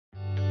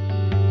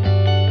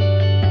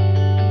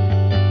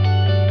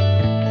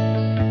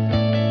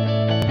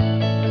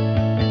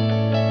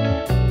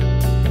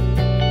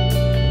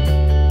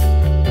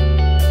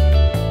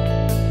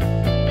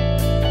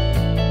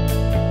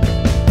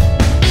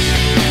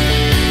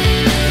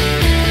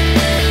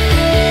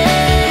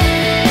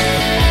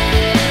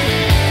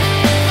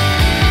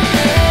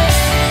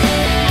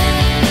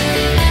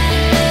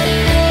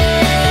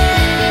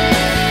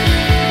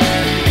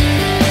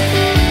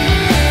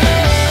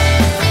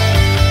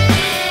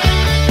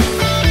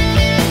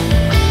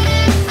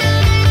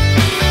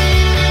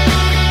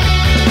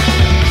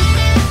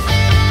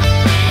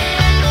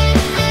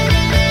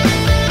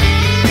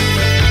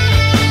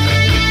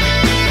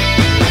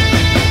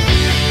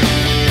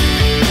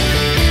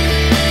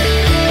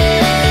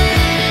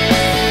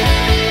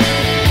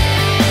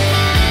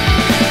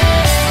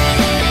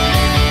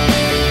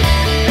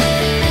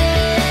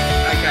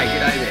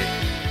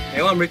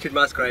Richard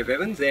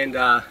Musgrave-Evans, and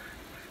I'm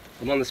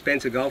on the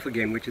Spencer Gulf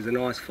again, which is a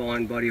nice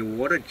fine body of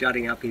water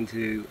jutting up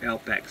into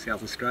outback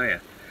South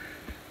Australia.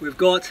 We've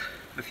got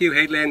a few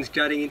headlands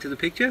jutting into the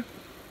picture,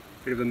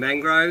 a bit of a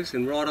mangroves,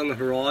 and right on the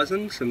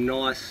horizon some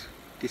nice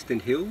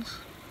distant hills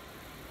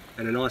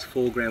and a nice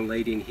foreground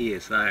lead in here.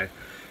 So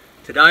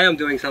today I'm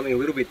doing something a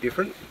little bit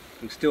different.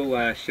 I'm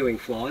still shooing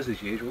flies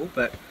as usual,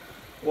 but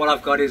what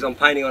I've got is I'm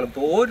painting on a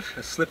board,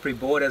 a slippery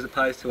board, as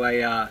opposed to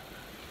a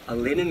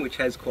linen which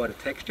has quite a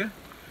texture.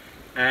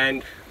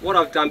 And what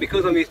I've done,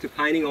 because I'm used to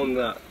painting on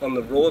the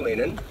raw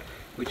linen,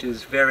 which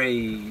is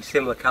very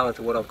similar colour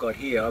to what I've got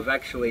here, I've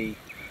actually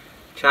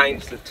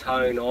changed the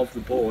tone of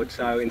the board.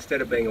 So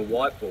instead of being a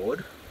white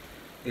board,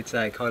 it's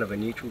a kind of a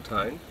neutral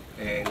tone.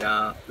 And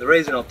the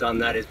reason I've done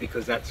that is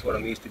because that's what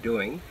I'm used to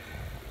doing.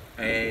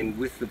 And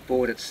with the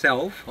board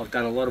itself, I've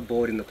done a lot of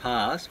board in the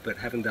past, but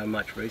haven't done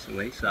much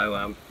recently.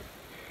 So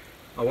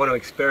I want to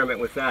experiment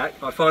with that.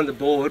 I find the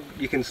board,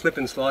 you can slip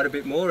and slide a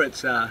bit more.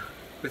 It's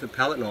with a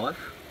palette knife.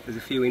 There's a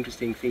few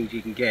interesting things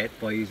you can get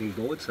by using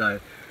board, so I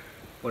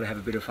want to have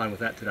a bit of fun with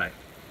that today.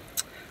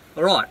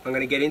 Alright, I'm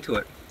going to get into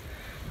it.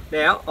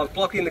 Now, I've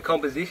blocked in the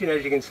composition,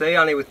 as you can see,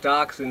 only with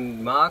darks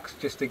and marks,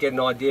 just to get an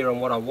idea on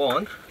what I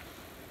want.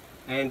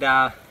 And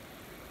I'm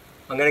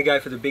going to go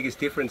for the biggest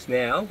difference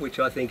now, which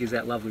I think is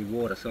that lovely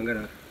water. So I'm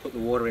going to put the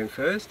water in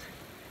first.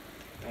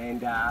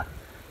 And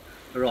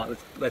alright,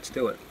 let's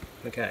do it.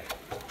 Okay.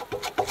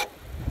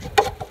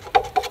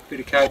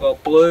 Bit of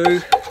cobalt blue.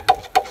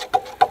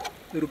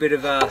 A little bit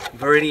of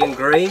viridian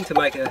green to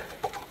make a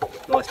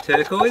nice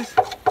turquoise.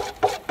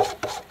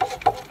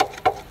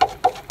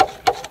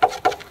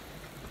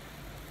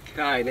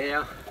 Okay,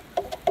 now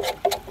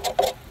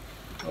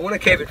I want to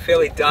keep it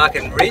fairly dark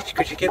and rich,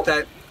 because you get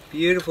that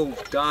beautiful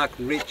dark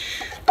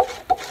rich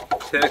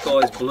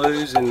turquoise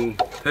blues and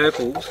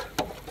purples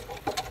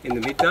in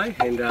the midday,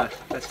 and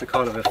that's the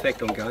kind of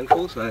effect I'm going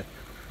for. So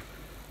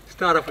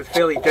start off with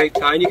fairly deep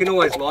tone. You can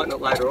always lighten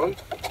it later on.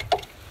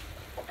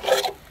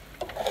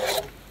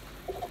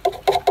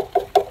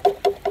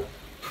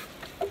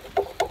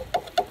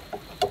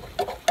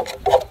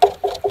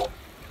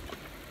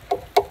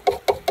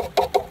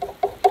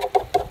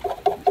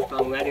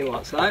 That in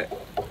like so.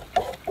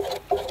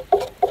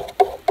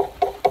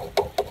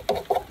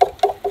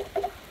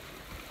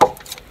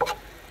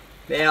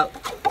 Now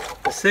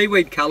the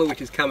seaweed colour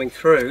which is coming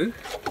through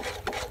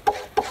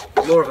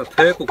is more of a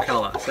purple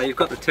colour. So you've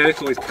got the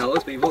turquoise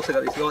colours, but you've also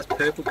got this nice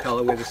purple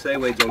colour where the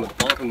seaweed's on the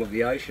bottom of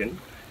the ocean.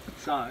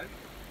 So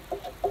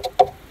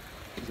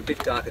it's a bit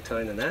darker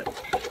tone than that.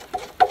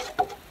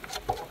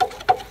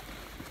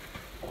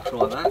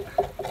 Try that.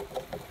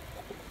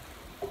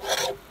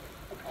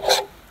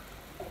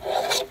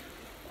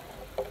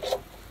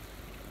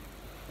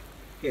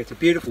 Yeah, it's a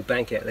beautiful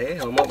bank out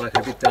there. I might make it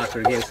a bit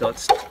darker again so it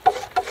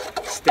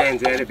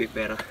stands out a bit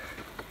better.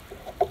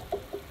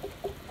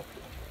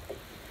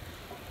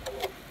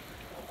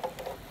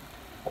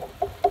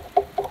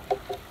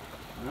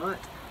 Alright.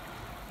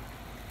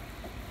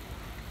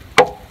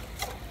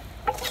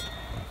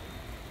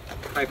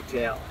 Paper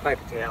towel,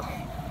 paper towel.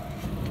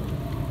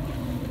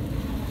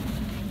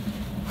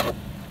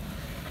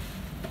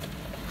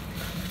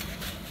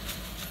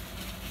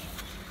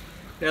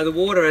 Now the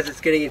water, as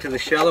it's getting into the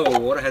shallower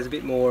water, has a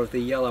bit more of the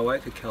yellow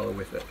ochre colour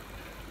with it.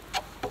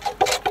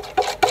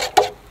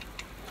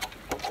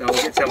 So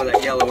we'll get some of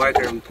that yellow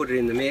ochre and put it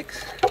in the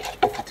mix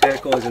with the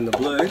turquoise and the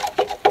blue.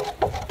 What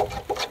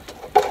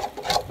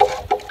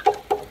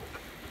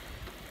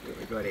have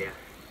we got here?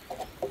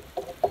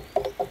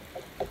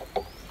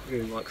 Put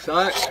it in like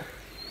so.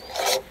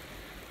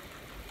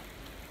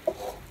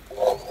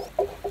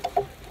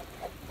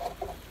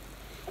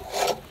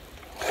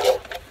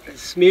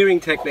 Smearing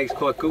technique's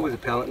quite good with a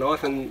palette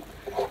knife, and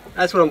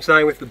that's what I'm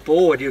saying with the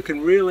board. You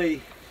can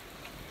really,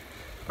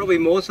 probably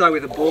more so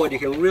with the board, you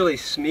can really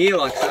smear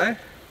like so.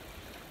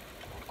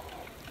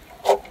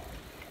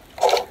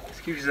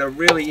 This gives you a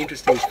really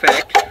interesting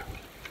effect.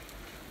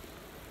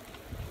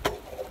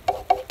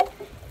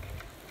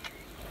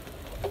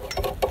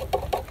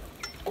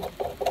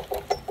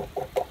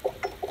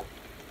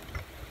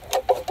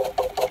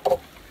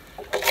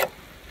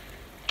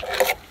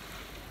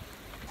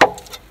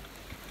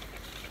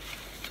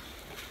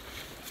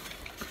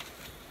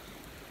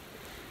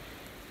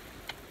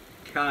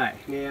 Okay,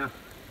 now,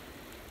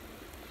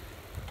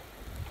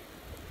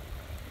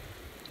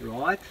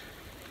 right,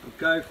 I'll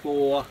go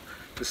for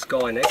the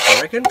sky next,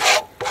 I reckon.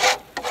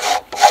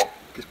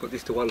 Just put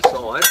this to one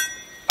side.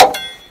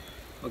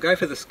 I'll go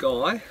for the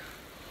sky.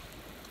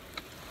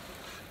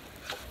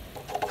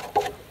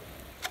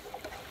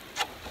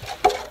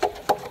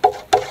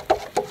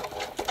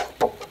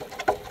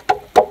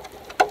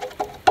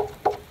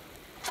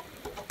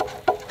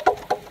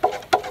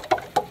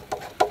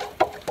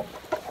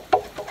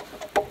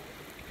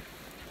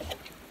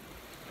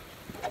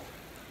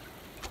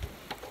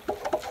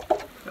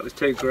 That was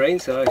too green,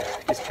 so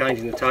just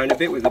changing the tone a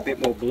bit with a bit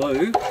more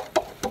blue.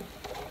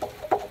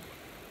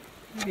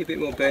 Maybe a bit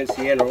more burnt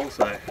sienna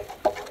also.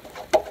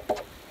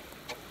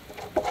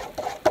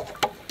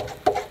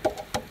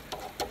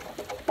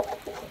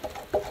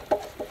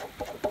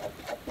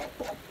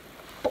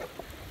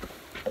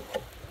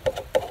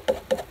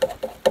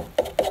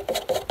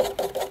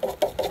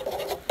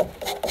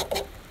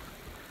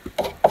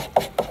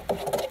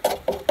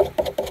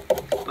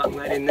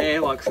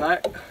 like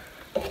so.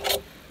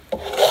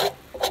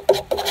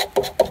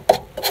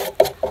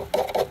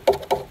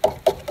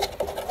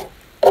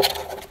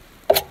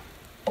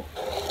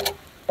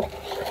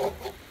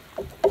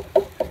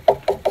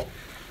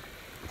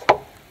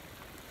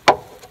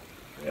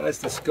 Now as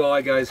the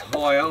sky goes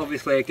higher,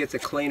 obviously it gets a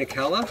cleaner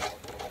colour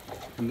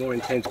and more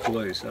intense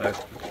blue, so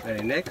put that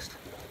in next.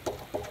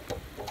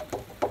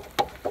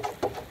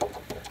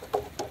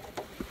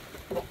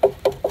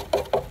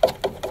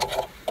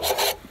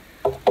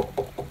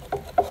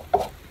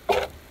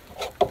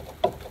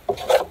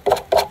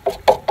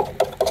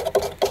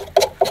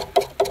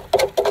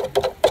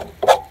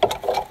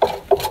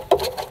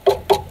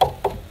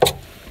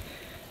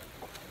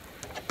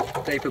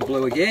 Deeper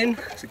blue again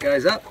as it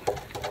goes up.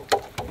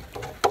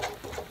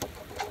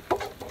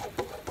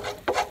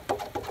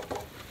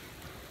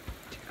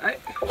 Okay.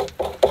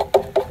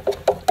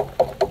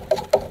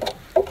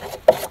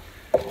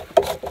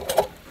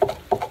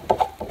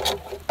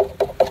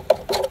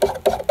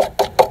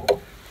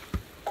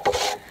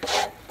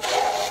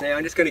 Now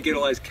I'm just going to get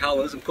all those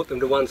colours and put them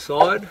to one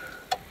side.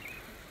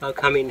 They'll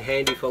come in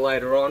handy for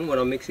later on when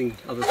I'm mixing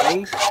other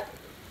things,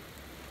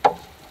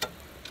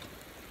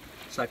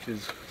 such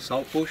as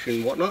saltbush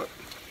and whatnot.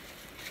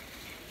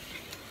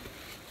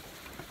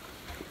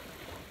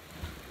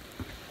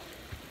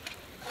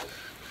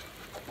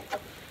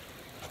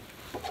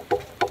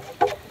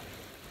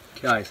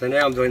 Okay, so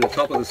now I'm doing the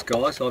top of the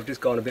sky, so I've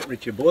just gone a bit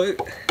richer blue.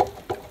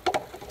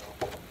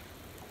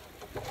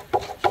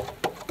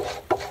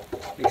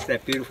 Mix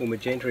that beautiful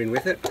magenta in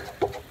with it.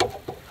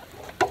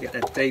 Get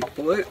that deep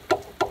blue.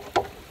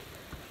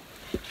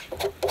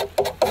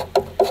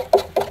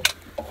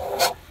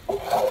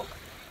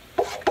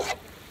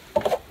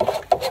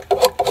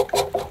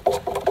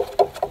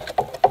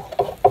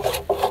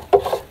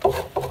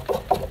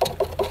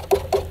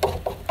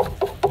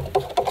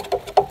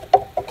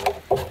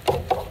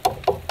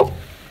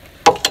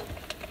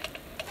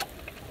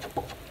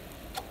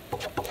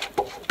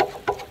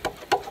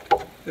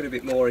 A little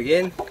bit more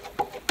again,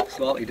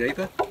 slightly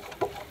deeper.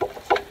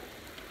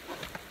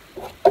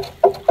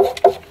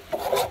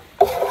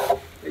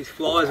 These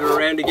flies are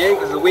around again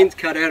because the wind's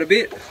cut out a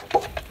bit.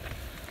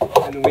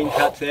 And the wind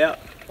cuts out,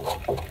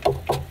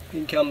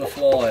 in come the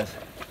flies.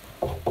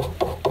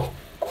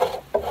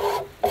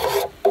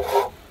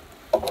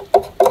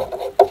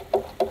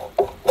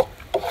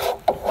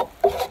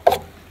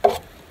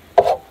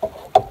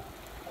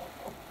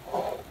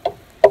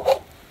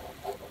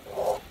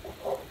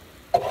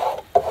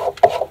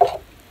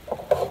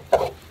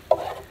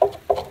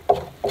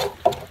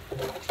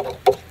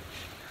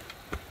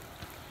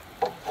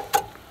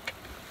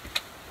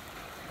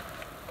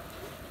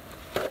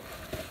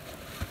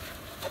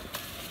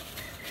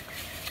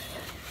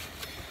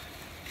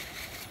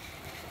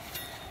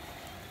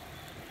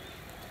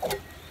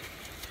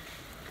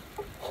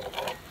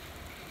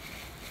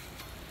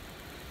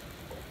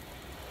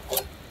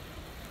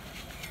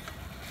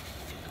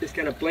 Just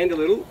going to blend a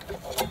little.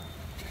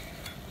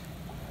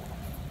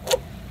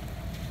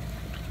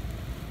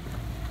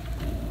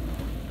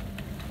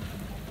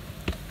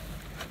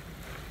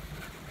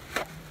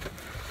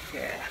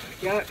 Yeah, there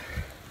we go.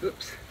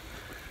 Oops.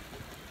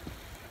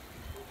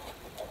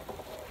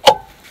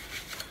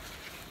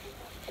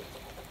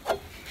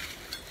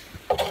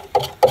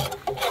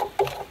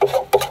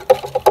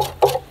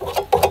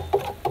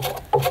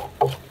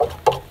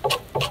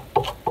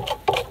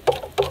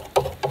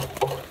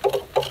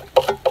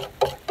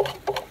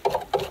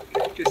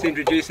 Just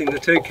introducing the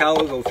two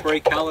colours or three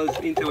colours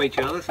into each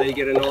other so you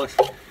get a nice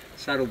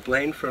subtle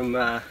blend from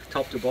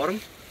top to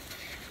bottom.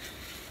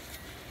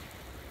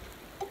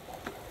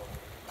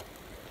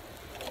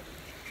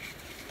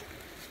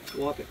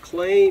 Wipe it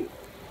clean.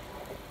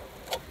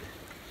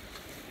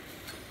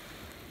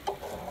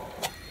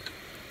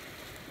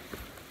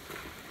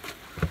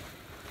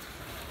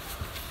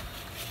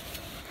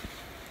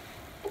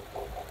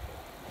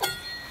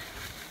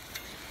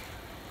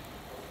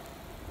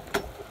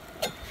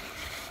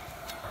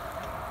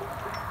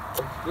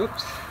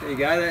 Oops, there you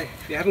go.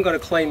 If you haven't got a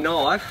clean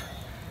knife,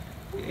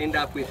 you end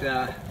up with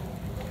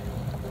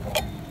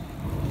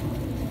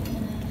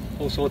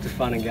all sorts of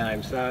fun and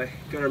games. So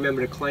you've got to remember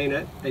to clean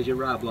it as you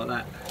rub like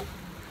that.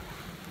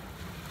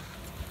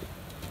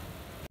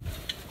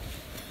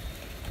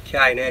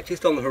 Okay, now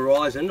just on the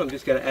horizon, I'm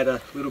just going to add a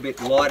little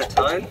bit lighter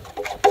tone.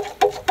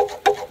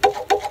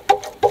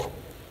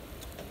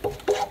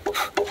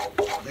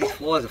 These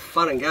flies are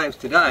fun and games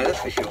today,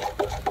 that's for sure.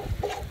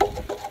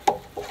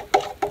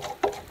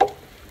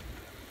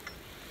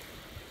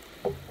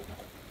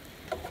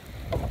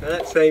 Now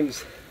that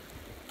seems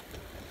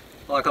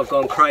like I've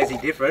gone crazy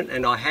different,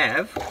 and I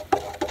have.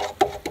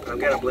 I'm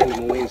going to blend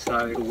them all in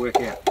so it'll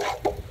work out.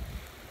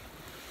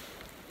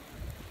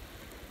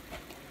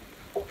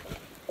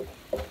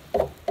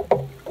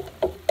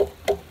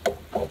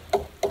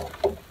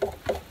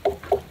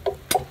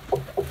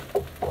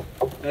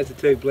 As the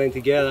two blend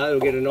together, it'll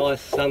get a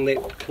nice sunlit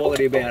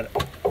quality about it.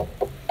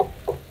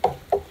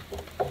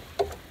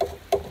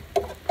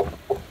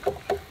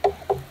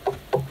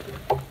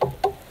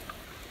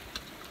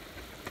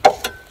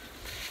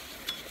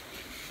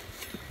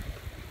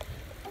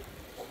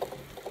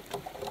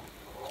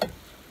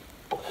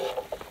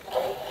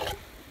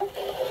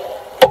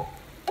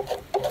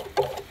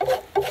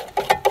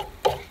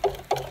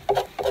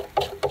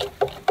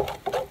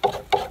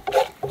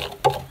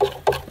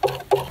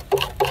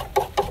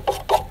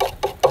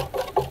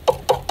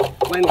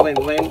 blend, blend,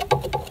 blend.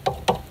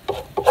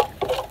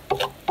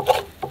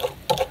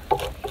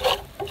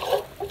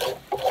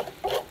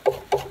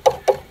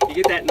 You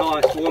get that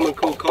nice warm and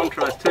cool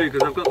contrast too,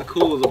 because I've got the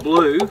cool of the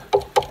blue,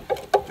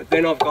 but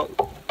then I've got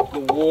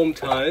the warm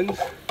tones,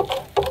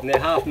 and they're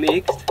half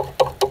mixed.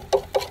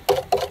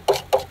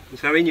 And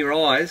so in your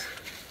eyes,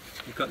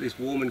 you've got this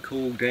warm and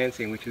cool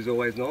dancing, which is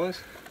always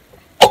nice.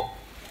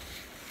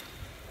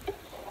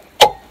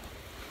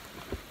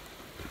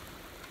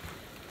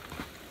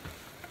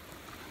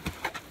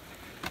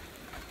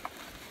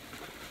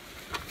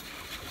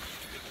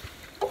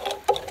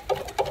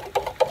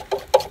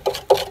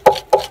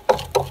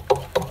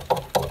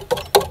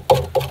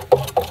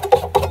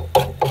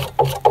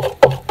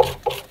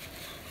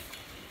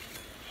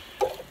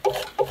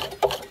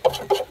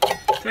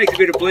 Takes a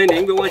bit of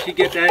blending, but once you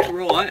get that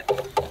right,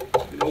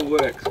 it all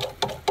works.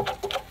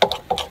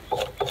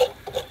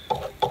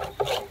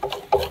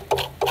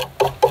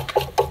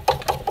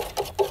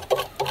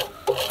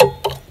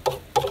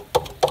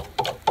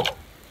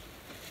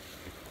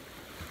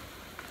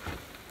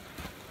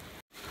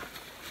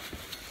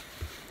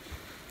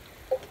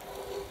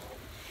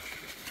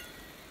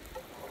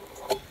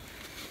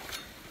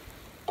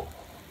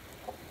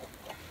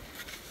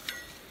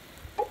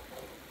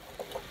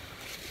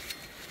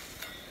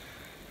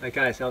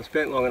 Okay, so I've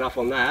spent long enough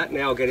on that.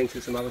 Now I'll get into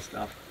some other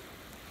stuff.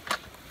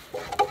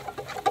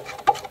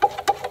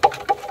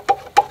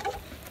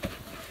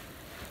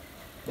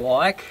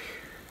 Like,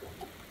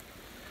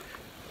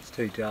 it's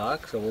too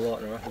dark, so we'll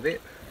lighten her up a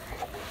bit.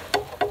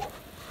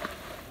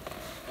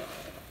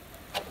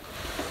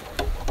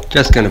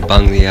 Just going to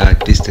bung the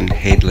distant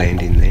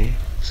headland in there,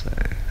 so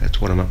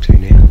that's what I'm up to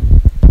now.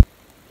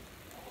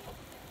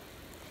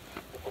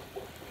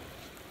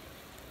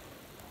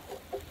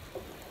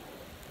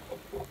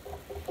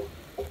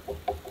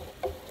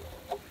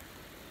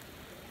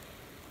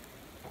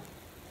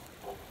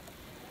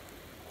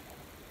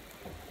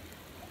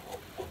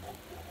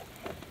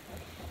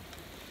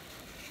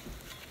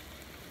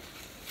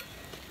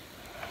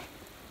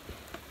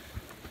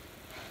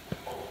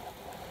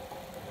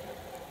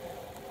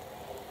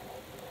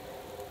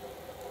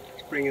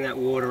 Bringing that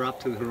water up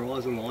to the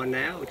horizon line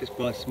now, just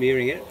by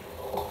smearing it.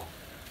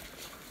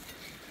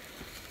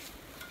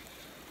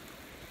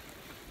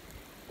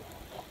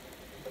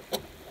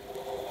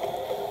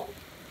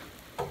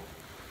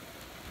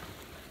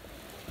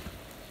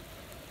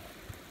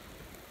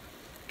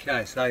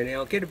 Okay, so now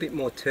I'll get a bit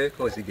more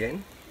turquoise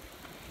again,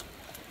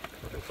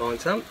 if I can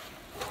find some.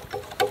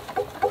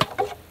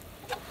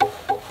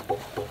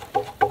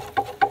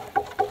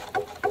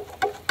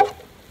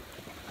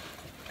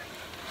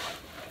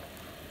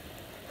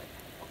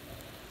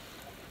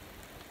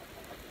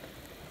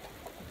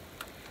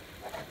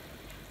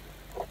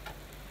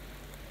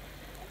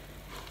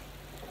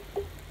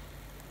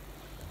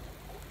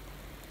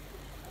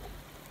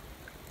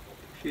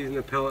 Using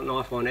the pellet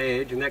knife on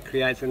edge, and that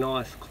creates a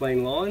nice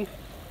clean line.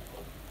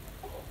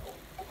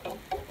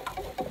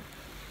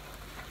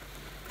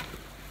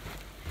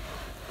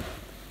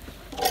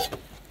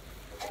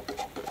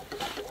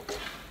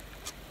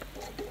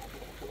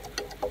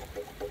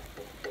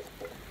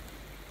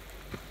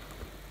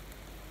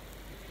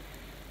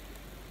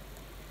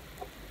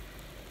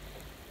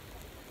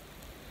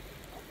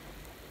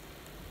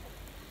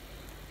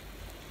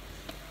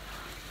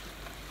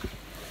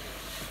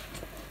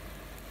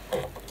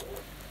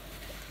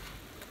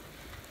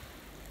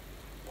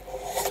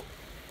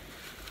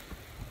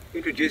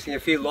 Introducing a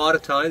few lighter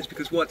tones,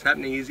 because what's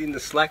happening is in the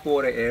slack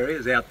water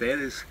areas out there,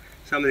 there's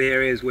some of the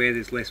areas where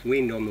there's less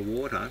wind on the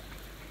water,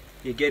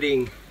 you're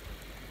getting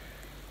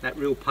that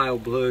real pale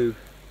blue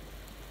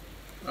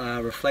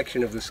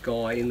reflection of the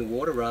sky in the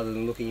water rather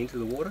than looking into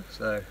the water,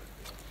 so it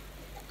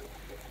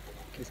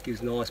just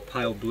gives nice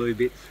pale blue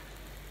bits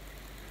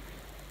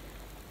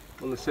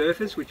on the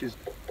surface, which is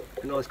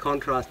a nice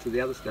contrast to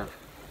the other stuff.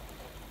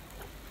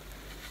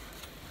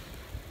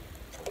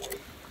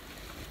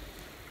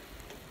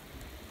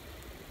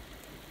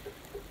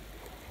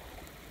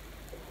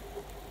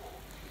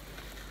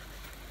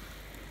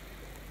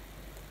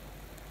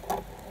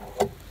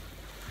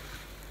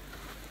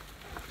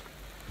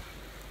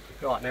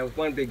 Right, now with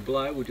one big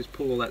blow we'll just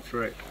pull all that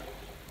through.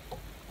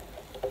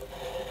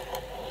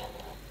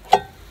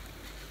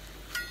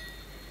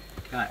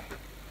 Okay.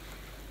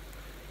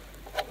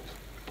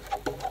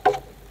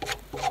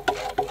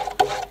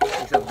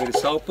 Mix up a bit of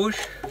salt bush,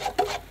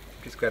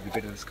 just grab a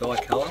bit of the sky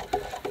colour,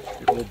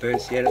 a bit more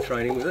burnt sienna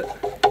thrown in with it.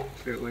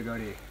 See what we got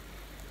here.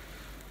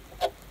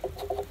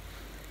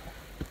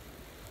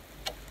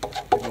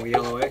 A bit more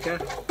yellow ochre.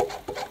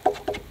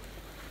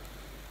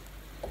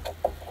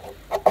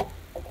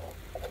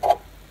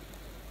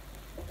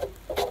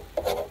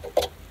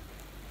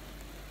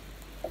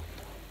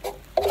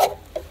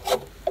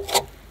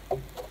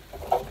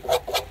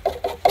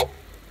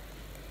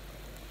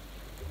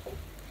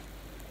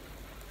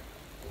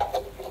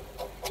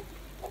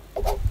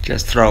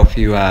 Just throw a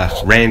few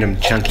random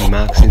chunky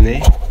marks in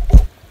there.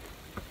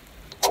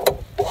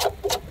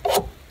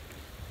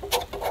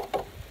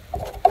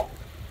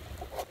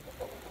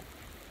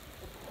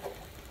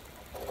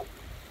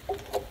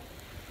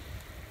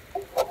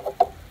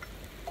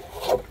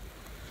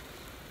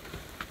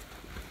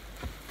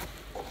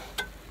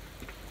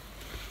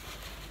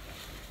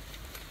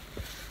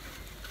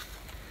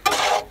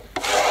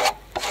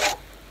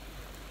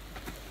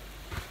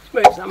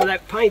 Just move some of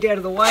that paint out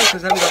of the way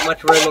because I haven't got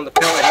much room on the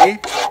palette here.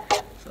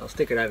 So I'll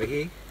stick it over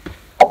here.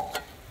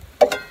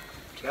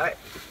 Okay.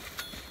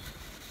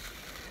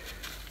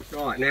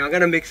 Right, now I'm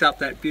going to mix up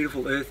that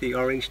beautiful earthy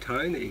orange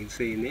tone that you can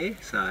see in there.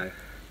 So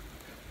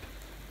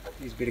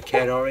use a bit of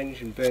cad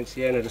orange and burnt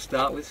sienna to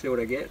start with, see what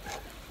I get.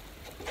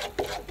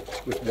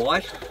 With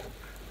white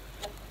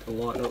to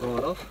lighten it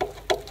right off.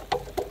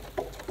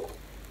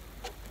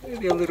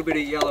 Maybe a little bit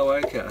of yellow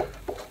ochre.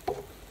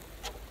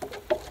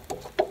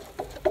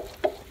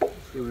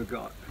 Let's see what we've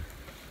got.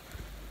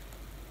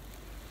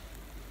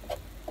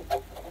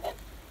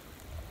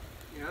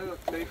 You know,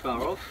 not too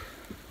far off.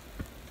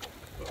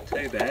 Not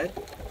too bad.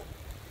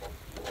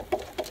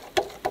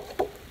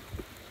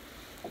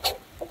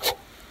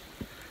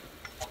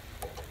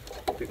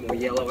 A bit more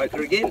yellow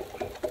ochre again.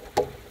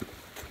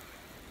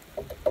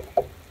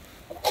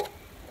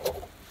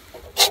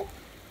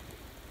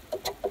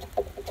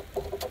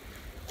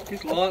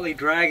 Just lightly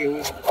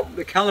dragging.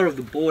 The colour of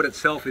the board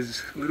itself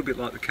is a little bit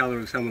like the colour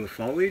of some of the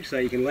foliage, so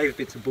you can leave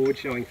bits of board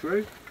showing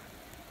through.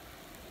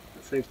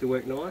 That seems to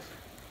work nice.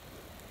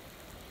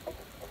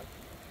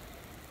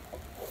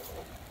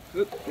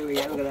 Oop, there we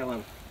go, look at that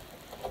one.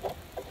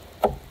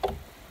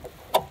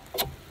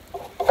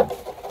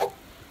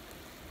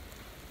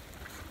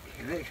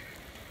 Okay,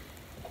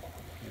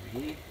 over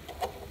here.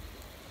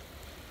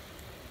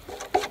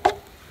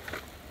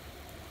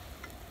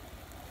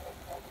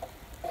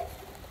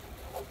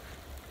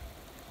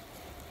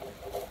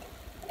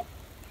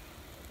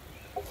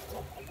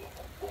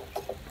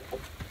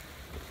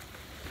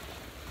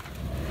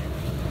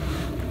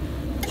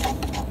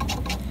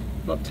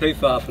 Not too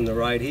far from the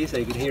road here, so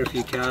you can hear a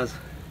few cars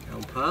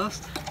going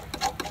past.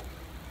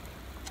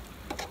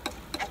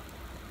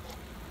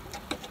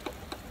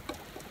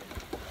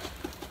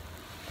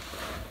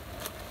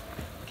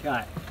 Okay,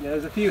 now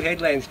there's a few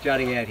headlands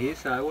jutting out here,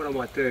 so what I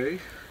might do,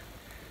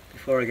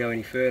 before I go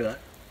any further,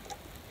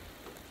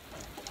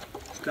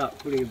 start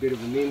putting a bit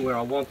of them in where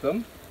I want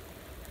them.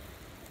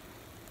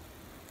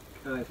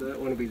 Okay, so I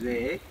don't want to be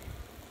there.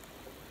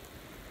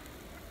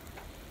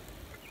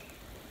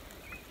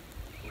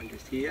 One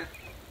just here.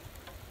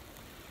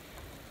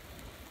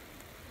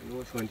 And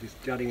also one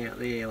just jutting out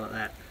there like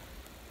that.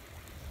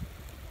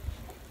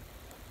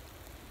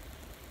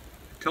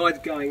 The tide's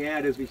going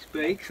out as we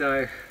speak,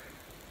 so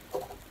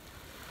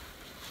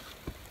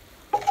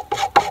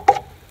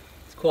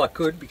it's quite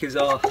good because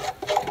I'm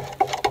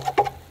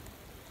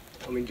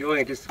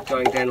enjoying it just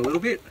going down a little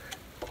bit.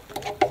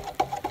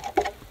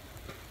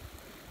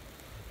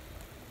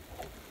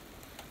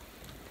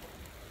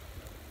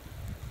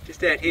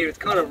 Just out here it's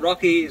kind of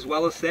rocky as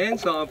well as sand,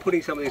 so I'm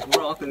putting some of this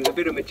rock, and there's a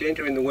bit of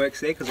magenta in the works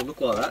there because it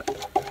looked like that.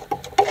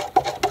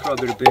 Try a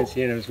bit of burnt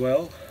sienna as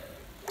well.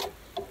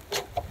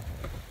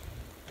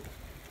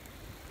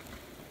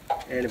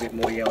 And a bit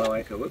more yellow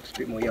ochre, whoops, a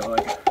bit more yellow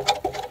ochre.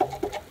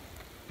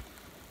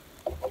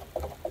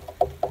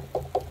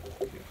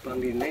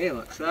 Bunged in there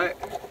like so.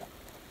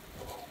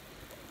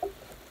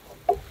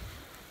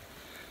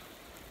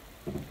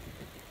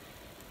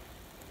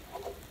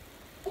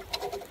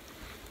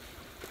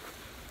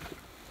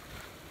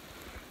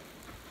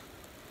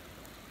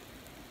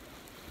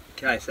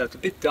 Okay, so it's a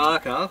bit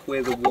darker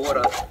where the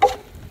water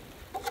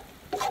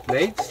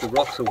meets. The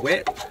rocks are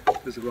wet.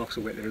 Because the rocks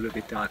are wet, they're a little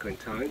bit darker in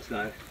tone.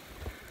 So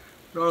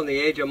right on the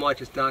edge, I might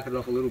just darken it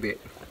off a little bit.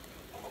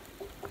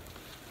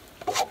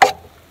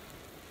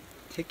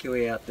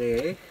 Particularly out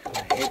there,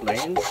 the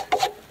headlands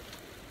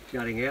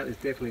jutting out. There's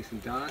definitely some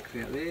darks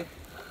out there.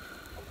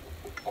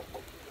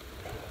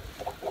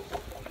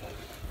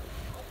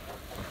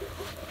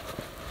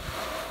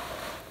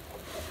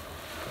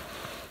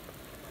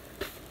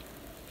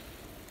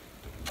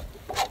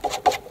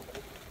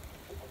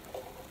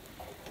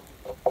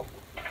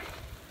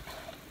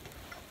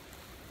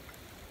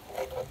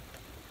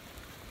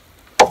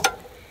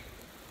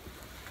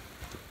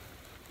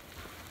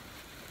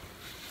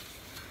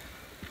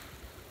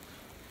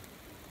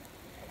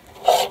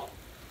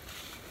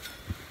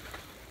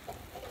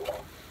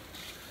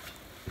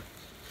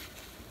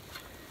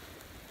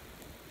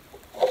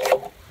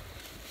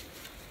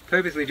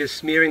 Purposely just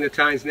smearing the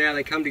tones now,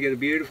 they come together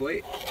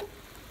beautifully.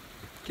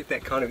 Get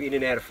that kind of in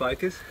and out of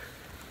focus.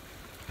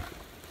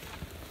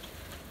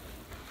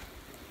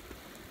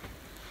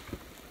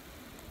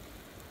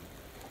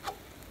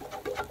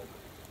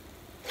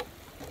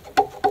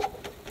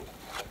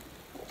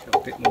 Got a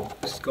bit more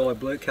sky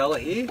blue colour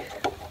here.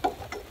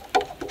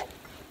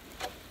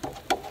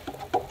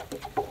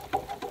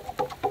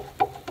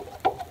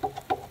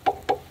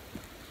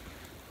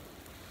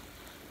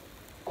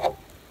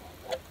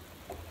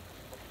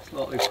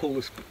 Slightly pull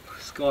the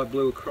sky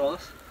blue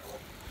across.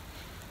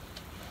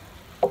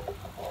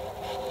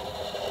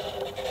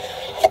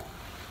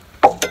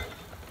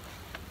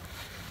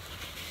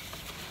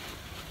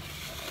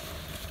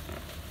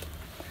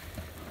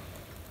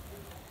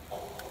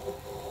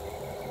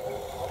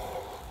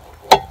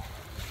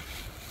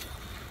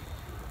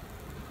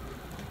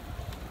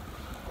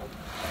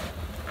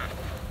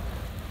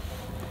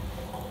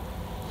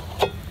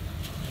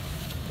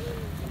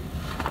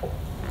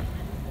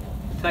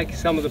 take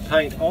some of the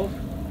paint off.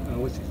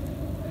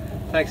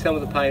 Take some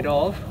of the paint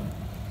off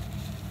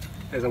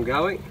as I'm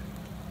going.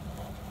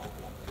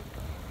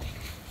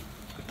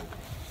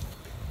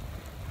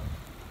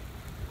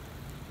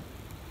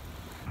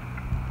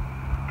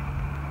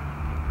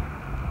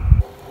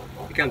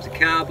 Here comes the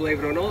car, believe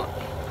it or not.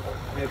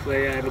 Hopefully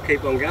it'll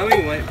keep on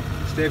going, won't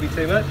disturb you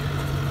too much.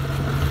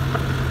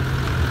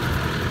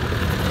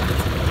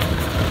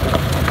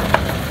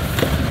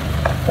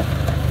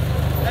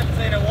 Haven't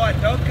seen a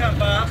white dog come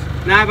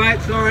past. No mate,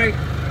 sorry.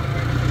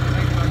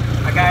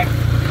 Okay.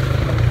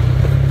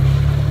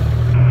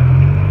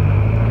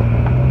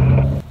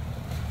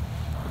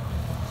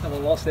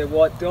 Someone lost their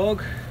white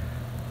dog.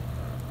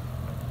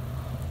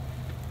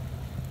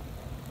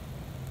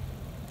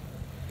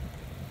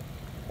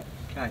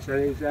 Okay, so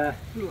there's a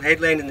little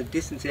headland in the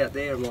distance out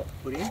there I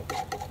might put in.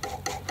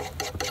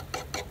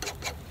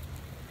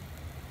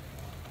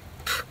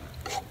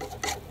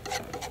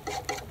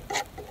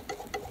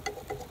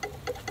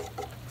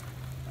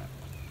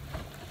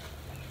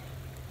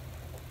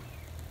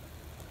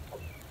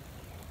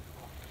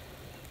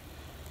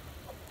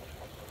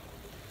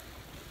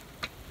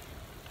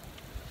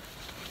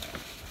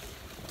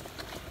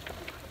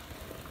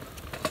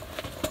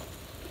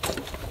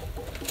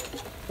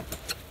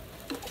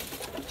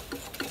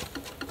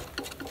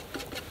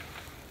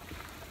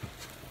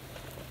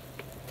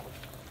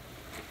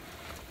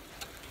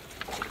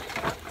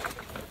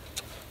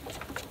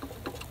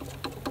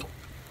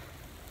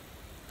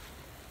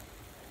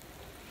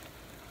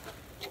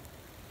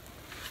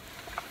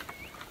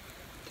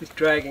 Just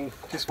dragging,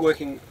 just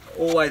working,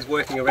 always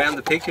working around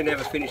the picture,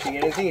 never finishing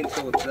anything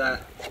until it's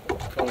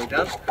finally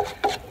done.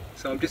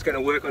 So I'm just going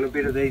to work on a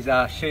bit of these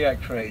she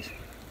oak trees.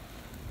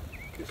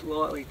 Just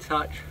lightly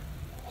touch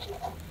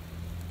some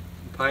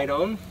paint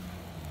on.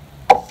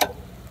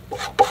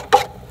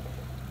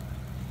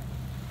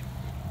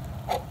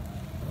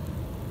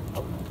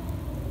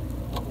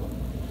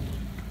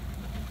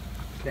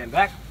 Stand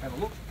back, have a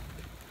look.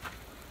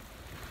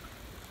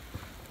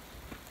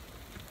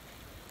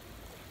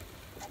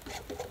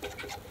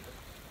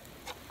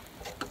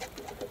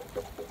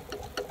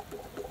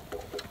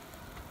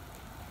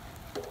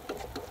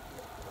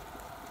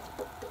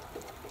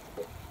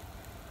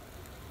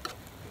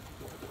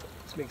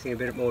 Just mixing a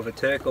bit more of a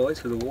turquoise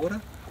for the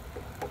water.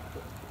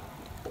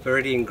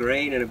 Viridian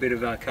green and a bit of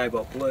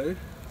cobalt blue.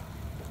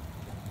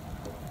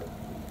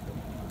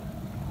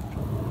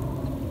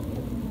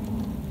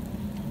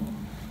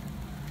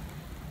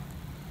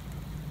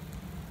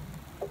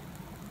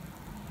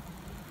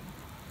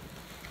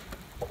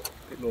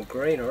 A bit more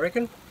green, I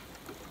reckon.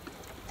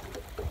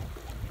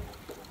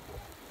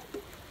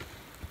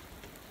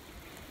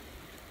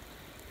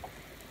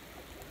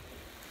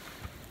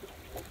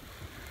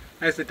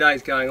 As the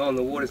day's going on,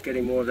 the water's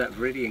getting more of that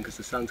viridian because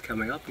the sun's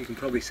coming up. You can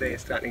probably see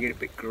it's starting to get a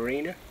bit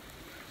greener.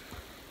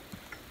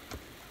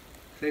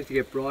 Seems to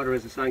get brighter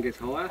as the sun gets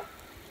higher.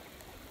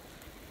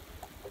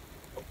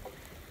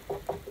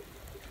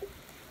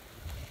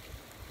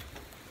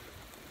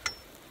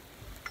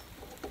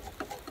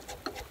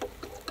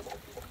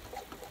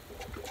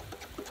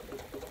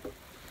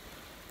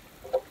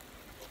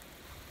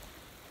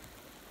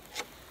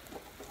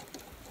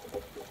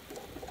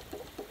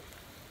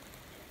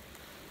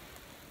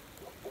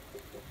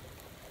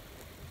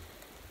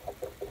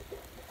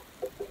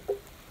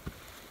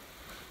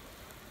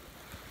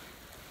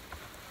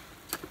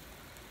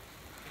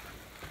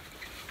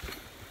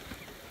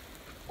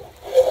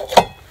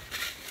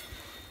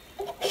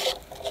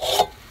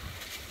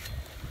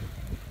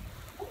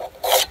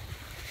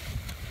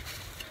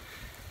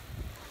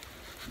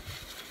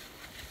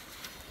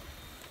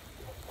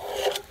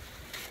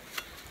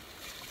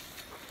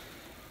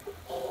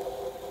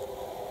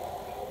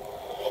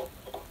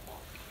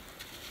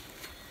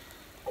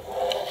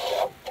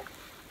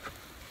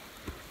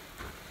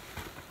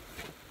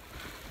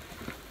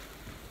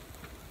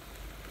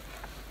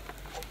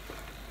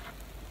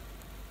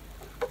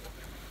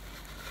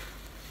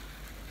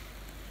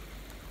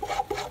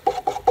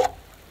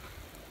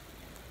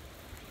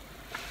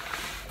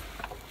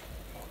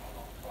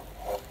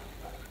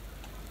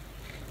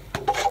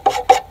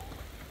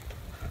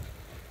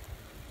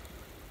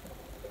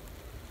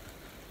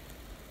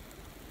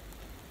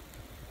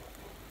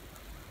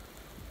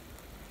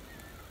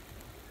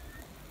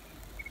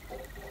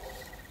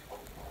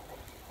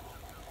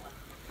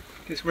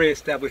 Just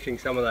re-establishing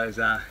some of those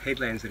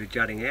headlands that are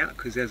jutting out,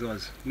 because as I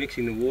was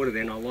mixing the water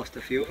then I lost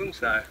a few of them,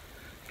 so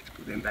just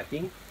put them back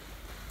in.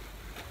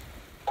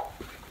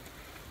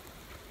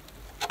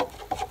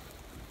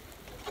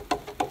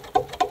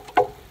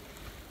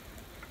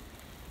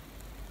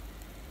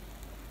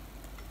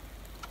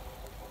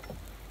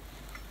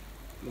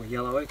 More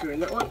yellow ochre in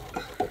that one.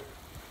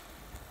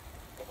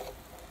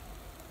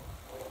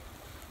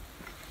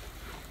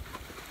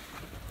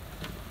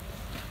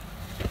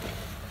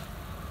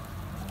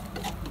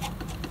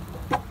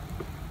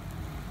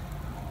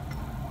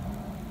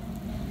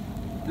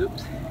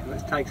 Oops,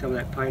 let's take some of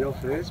that paint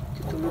off first,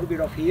 just a little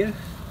bit off here.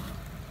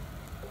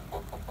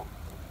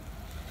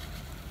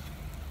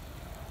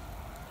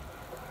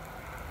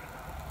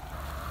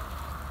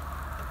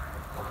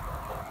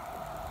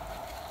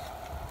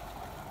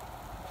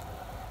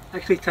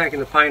 Actually taking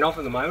the paint off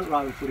at the moment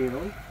rather than putting it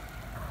on.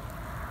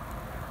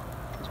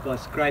 Just by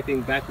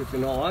scraping back with the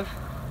knife.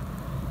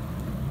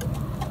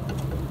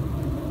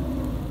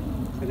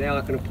 So now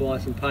I can apply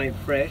some paint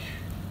fresh.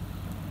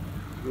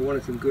 I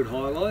wanted some good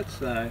highlights,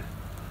 so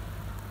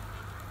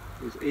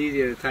it was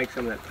easier to take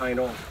some of that paint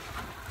off.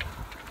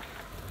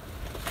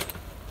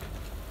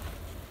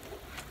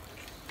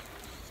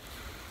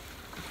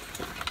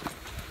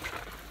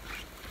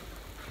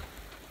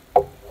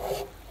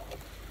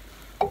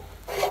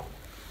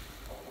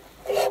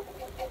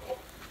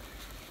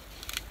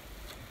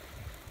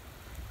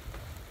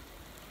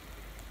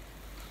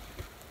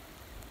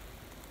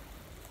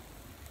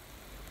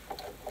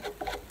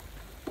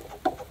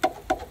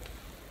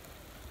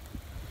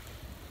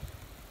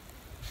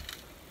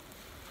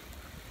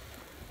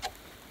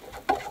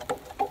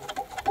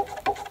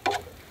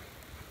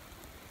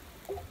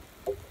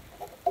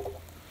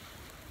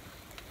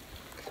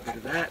 Bit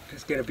of that,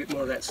 just get a bit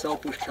more of that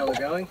saltbush colour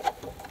going.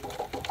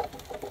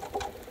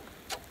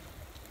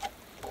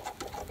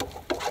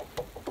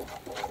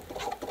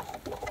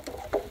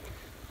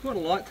 Quite a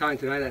light tone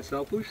today, that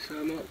saltbush, so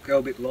I might go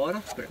a bit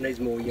lighter, but it needs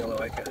more yellow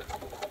ochre.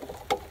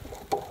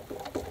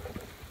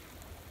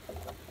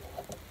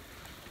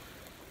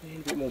 And a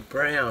bit more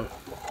brown,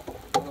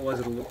 otherwise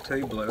it'll look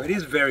too blue. It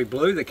is very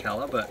blue, the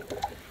colour, but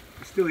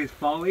it still is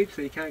foliage,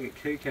 so you can't get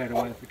too carried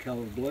away with the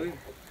colour of blue.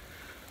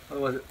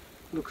 Otherwise it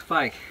looks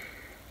fake.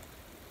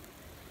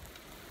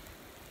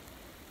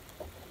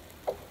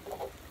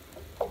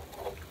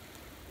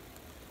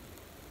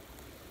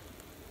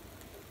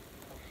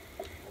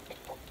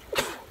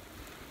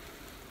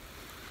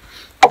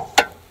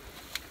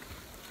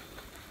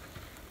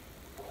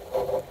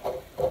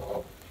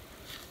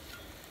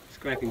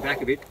 Scraping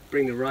back a bit,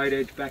 bring the road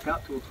edge back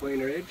up to a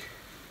cleaner edge.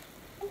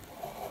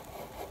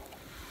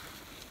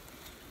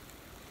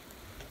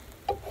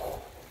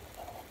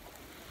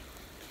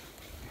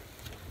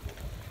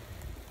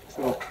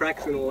 Some little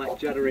tracks and all that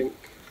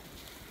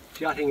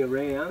jutting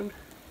around.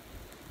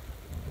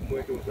 I'm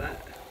working with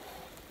that.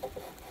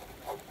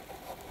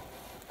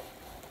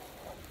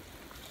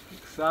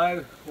 Like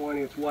so,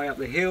 winding its way up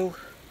the hill.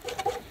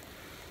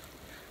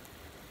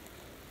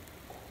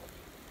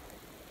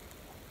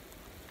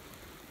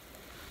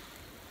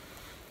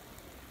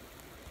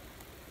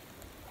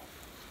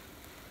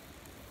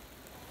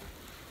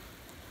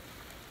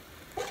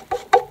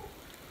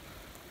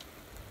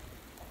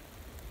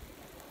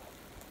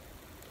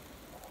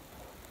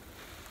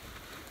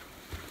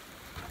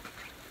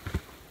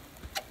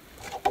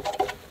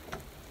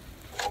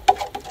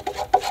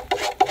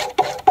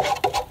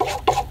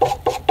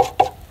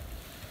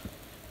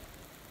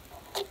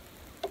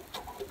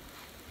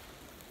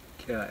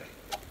 Okay.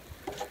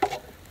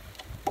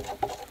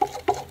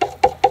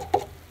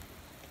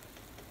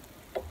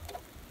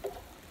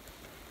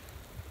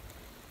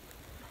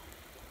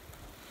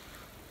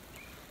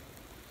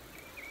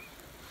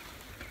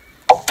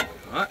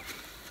 Right.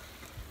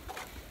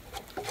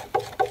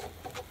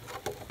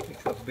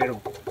 Mix up a bit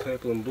of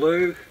purple and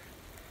blue.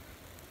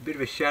 A bit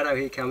of a shadow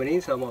here coming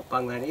in, so I might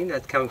bung that in.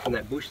 That's coming from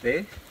that bush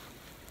there.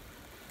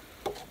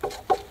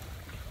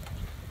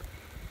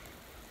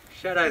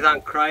 Shadows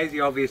aren't crazy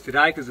obvious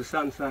today because the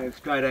sun's so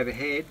straight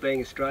overhead,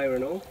 being Australia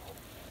and all.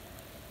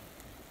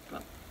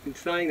 But in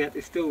saying that,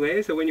 they're still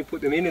there, so when you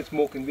put them in it's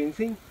more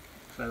convincing.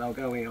 So they'll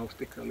go in, I'll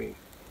stick them in.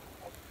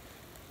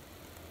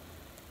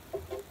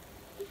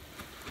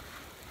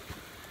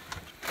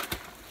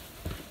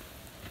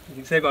 You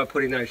can see by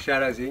putting those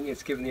shadows in,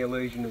 it's given the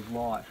illusion of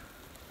light.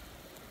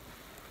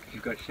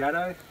 You've got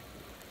shadow,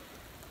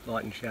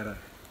 light and shadow.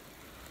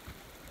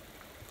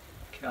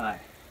 Okay.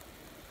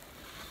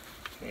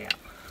 Now,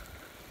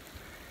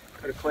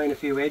 got to clean a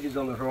few edges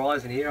on the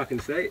horizon here, I can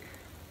see.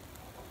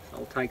 So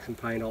I'll take some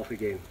paint off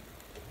again.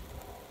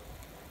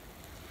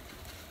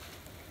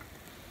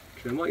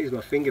 Actually, I might use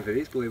my finger for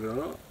this, believe it or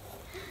not.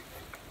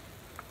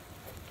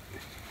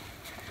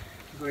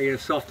 If I get a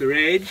softer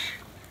edge,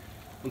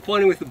 I'm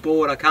finding with the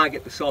board I can't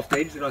get the soft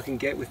edge that I can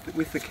get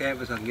with the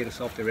canvas. I can get a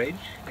softer edge,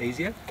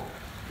 easier.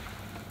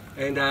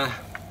 And what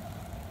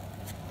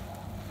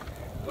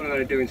I'm going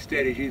to do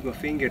instead is use my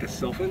finger to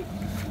soften.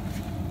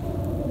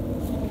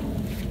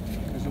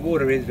 Because the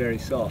water is very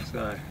soft,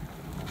 so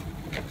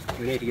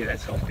we need to get that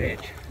soft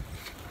edge.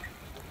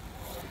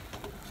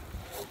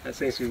 That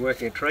seems to be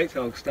working a treat,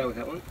 so I'll stay with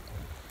that one.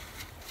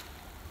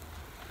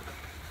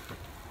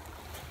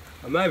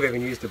 I may have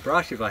even used a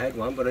brush if I had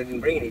one, but I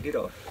didn't bring any, did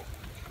I?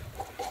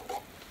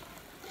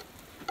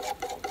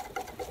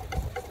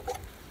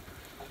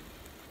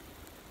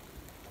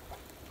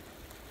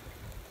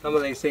 Some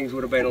of these things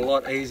would have been a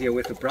lot easier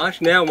with a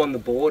brush. Now I'm on the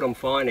board, I'm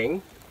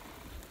finding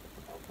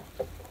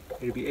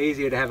it'd be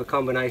easier to have a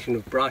combination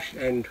of brush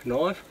and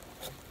knife.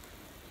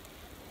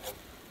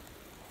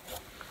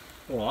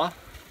 Or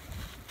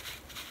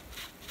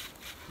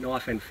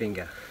knife and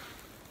finger.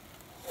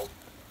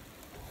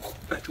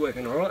 That's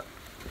working alright.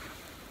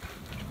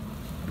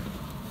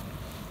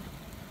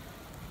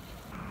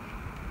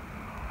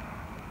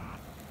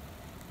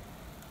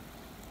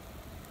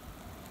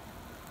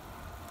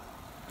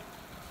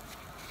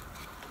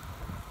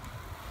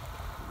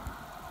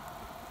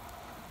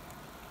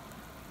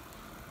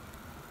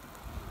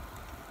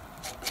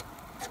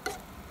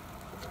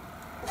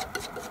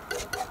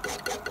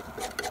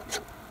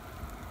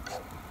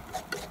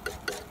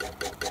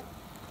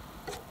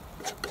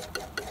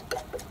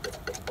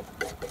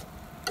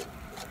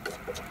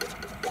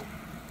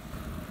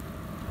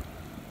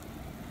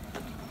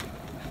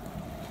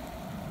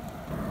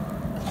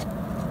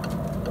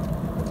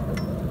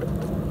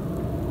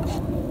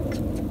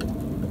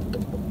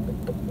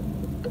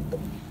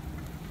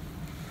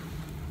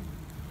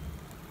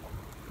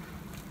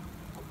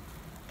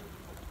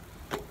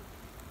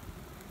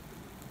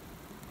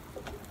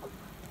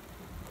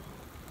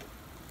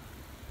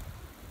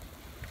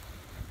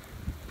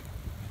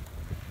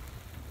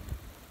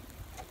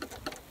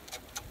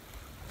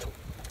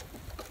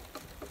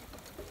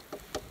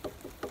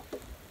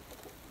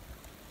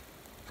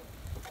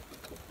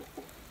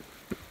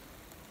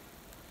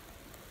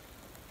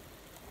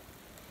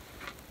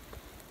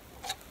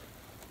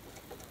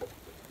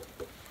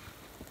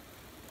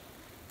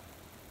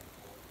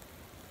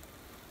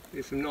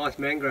 there's some nice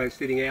mangroves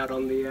sitting out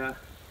on the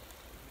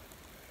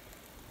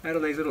out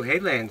on these little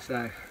headlands,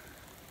 so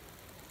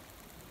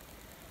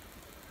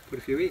put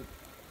a few in.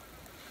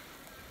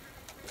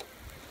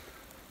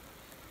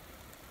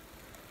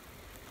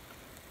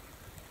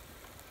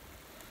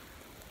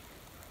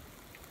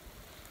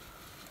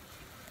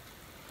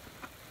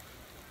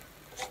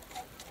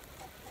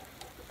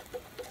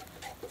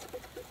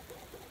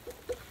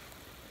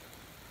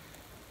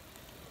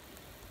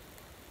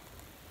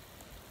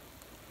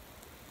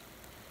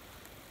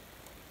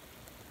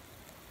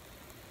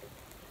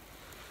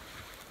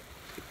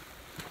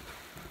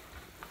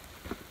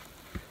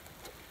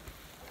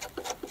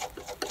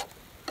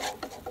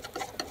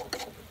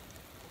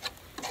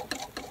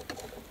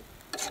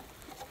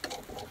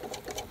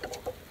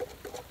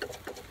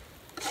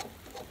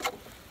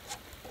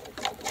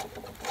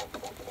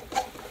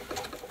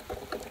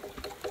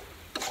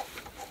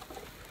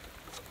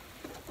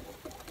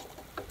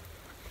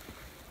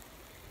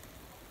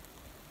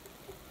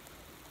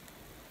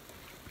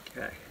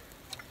 Okay,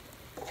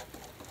 a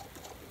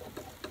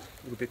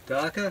little bit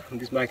darker. I'm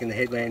just making the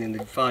headland in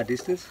the far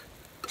distance.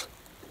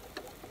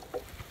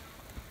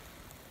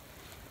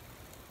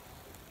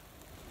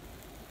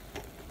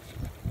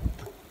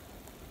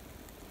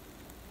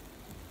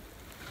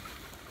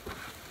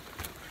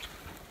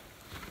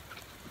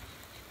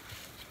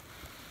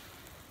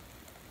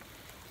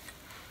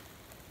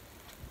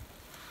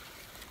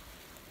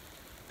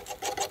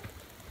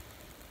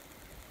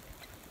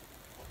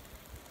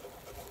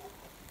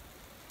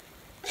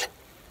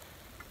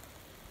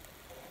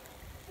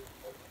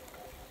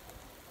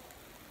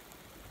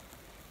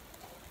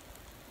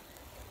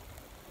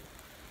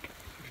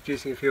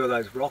 Introducing a few of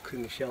those rocks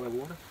in the shallow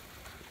water.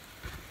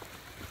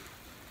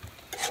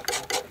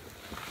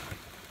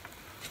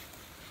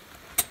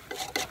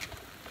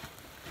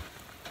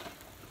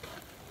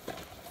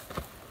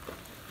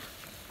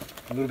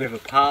 A little bit of a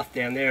path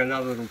down there,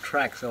 another little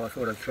track, so I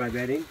thought I'd throw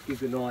that in.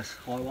 Gives a nice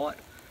highlight,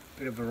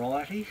 bit of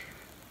variety.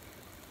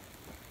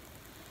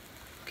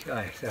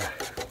 Okay, so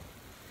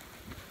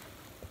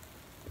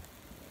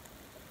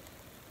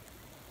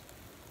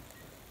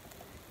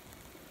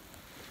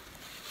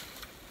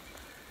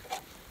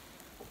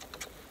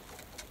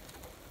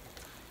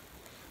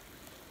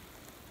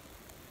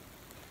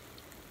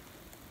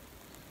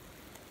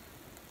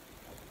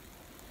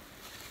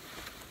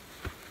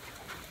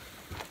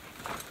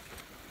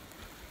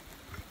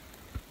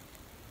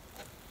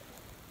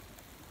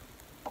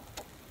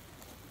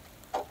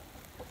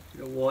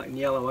a white and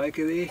yellow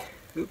ochre there.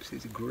 Oops,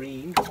 there's a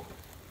green.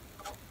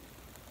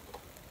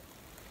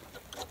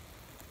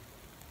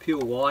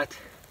 Pure white,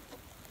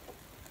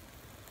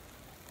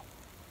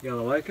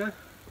 yellow ochre.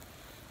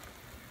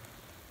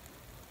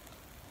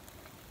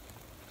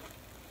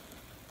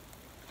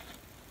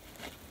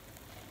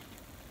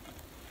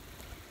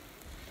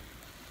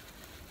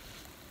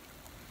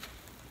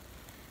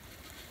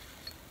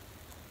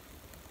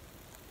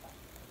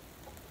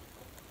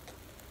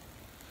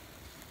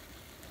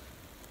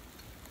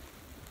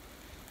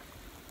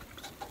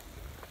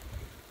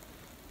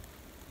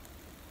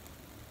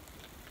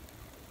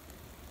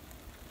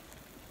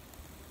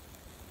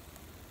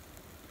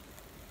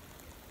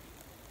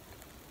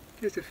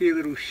 Just a few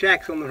little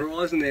shacks on the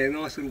horizon there,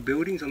 nice little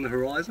buildings on the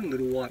horizon,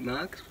 little white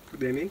marks, put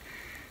them in.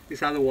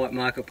 This other white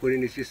mark I put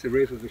in is just the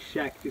roof of a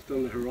shack just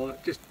on the horizon,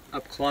 just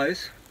up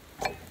close,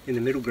 in the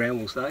middle ground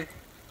we'll say.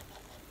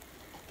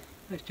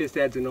 That just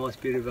adds a nice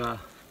bit of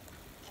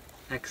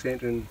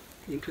accent and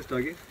interest,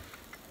 I guess.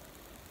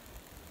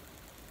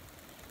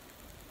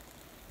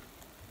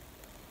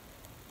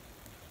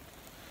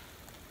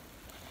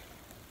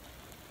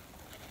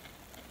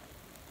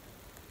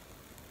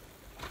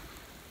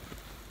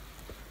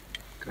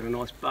 Got a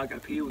nice bug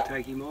up here, we'll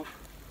take him off.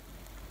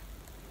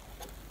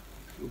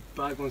 Little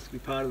bug wants to be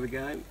part of the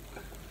game.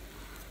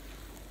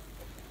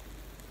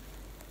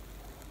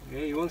 Yeah,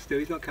 he wants to,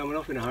 he's not coming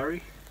off in a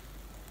hurry.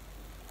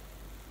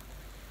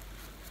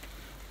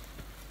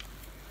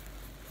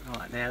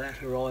 Right, now that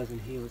horizon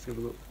here, let's have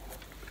a look.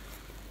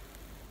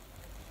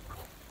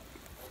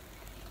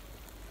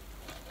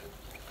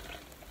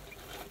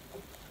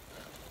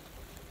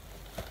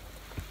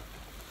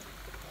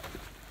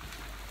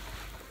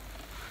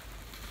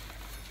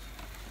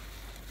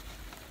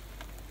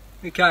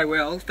 Okay,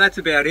 well that's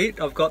about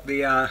it. I've got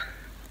the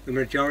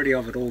majority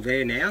of it all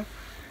there now,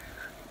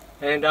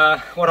 and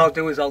what I'll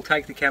do is I'll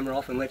take the camera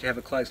off and let you have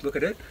a close look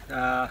at it.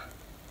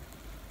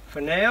 For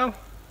now,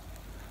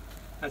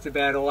 that's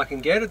about all I can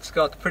get. It's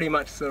got pretty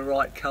much the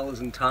right colours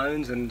and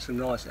tones and some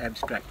nice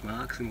abstract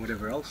marks and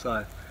whatever else,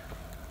 so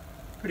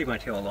pretty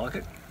much how I like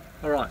it.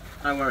 Alright,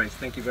 no worries,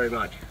 thank you very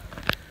much.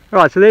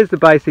 Alright, so there's the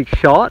basic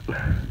shot.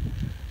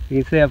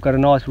 You can see I've got a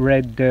nice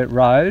red dirt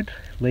road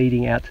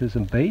leading out to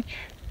some beach.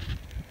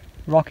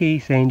 Rocky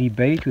sandy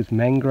beach with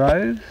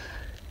mangroves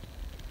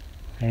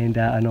and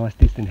a nice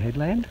distant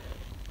headland.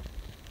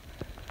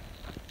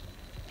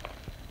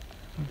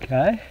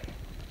 Okay,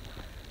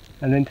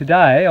 and then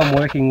today I'm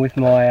working with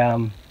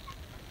my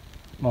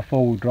my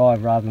four-wheel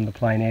drive rather than the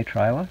Plein air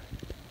trailer.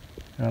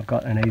 And I've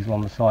got an easel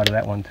on the side of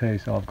that one too,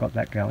 so I've got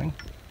that going.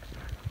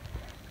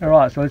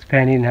 Alright, so let's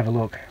pan in and have a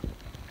look.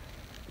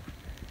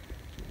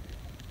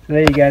 So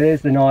there you go,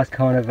 there's the nice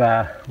kind of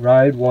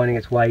road winding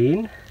its way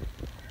in.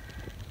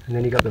 And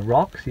then you've got the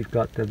rocks, you've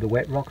got the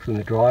wet rocks and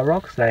the dry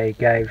rocks. They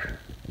gave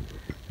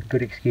a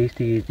good excuse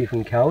to use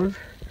different colours.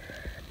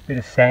 Bit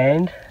of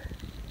sand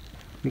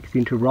mixed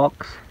into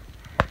rocks.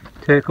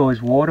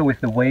 Turquoise water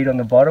with the weed on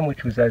the bottom,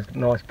 which was those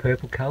nice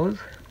purple colours.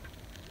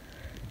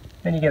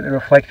 Then you get the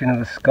reflection of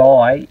the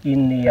sky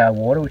in the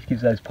water, which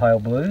gives those pale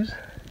blues.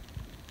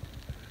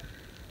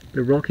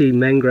 The rocky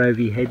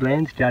mangrovey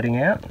headlands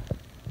jutting out.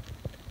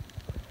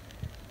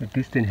 A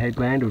distant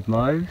headland of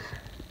mauves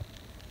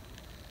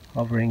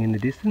hovering in the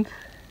distance.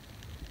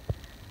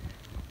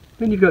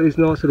 Then you've got this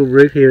nice little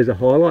roof here as a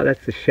highlight.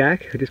 That's the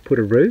shack. I just put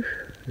a roof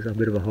as a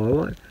bit of a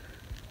highlight.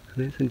 And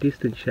then some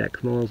distant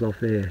shacks miles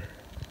off there.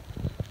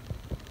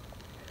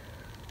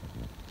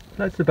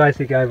 That's the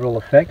basic overall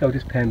effect. I'll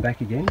just pan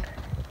back again.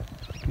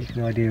 Gives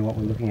you an idea of what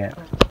we're looking at.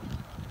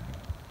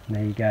 And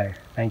there you go.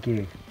 Thank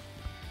you.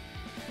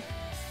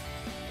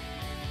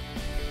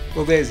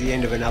 Well, there's the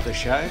end of another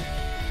show.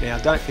 Now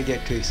don't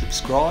forget to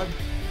subscribe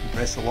and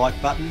press the like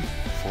button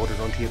and forward it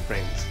on to your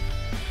friends.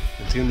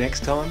 Until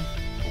next time,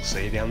 we'll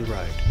see you down the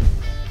road.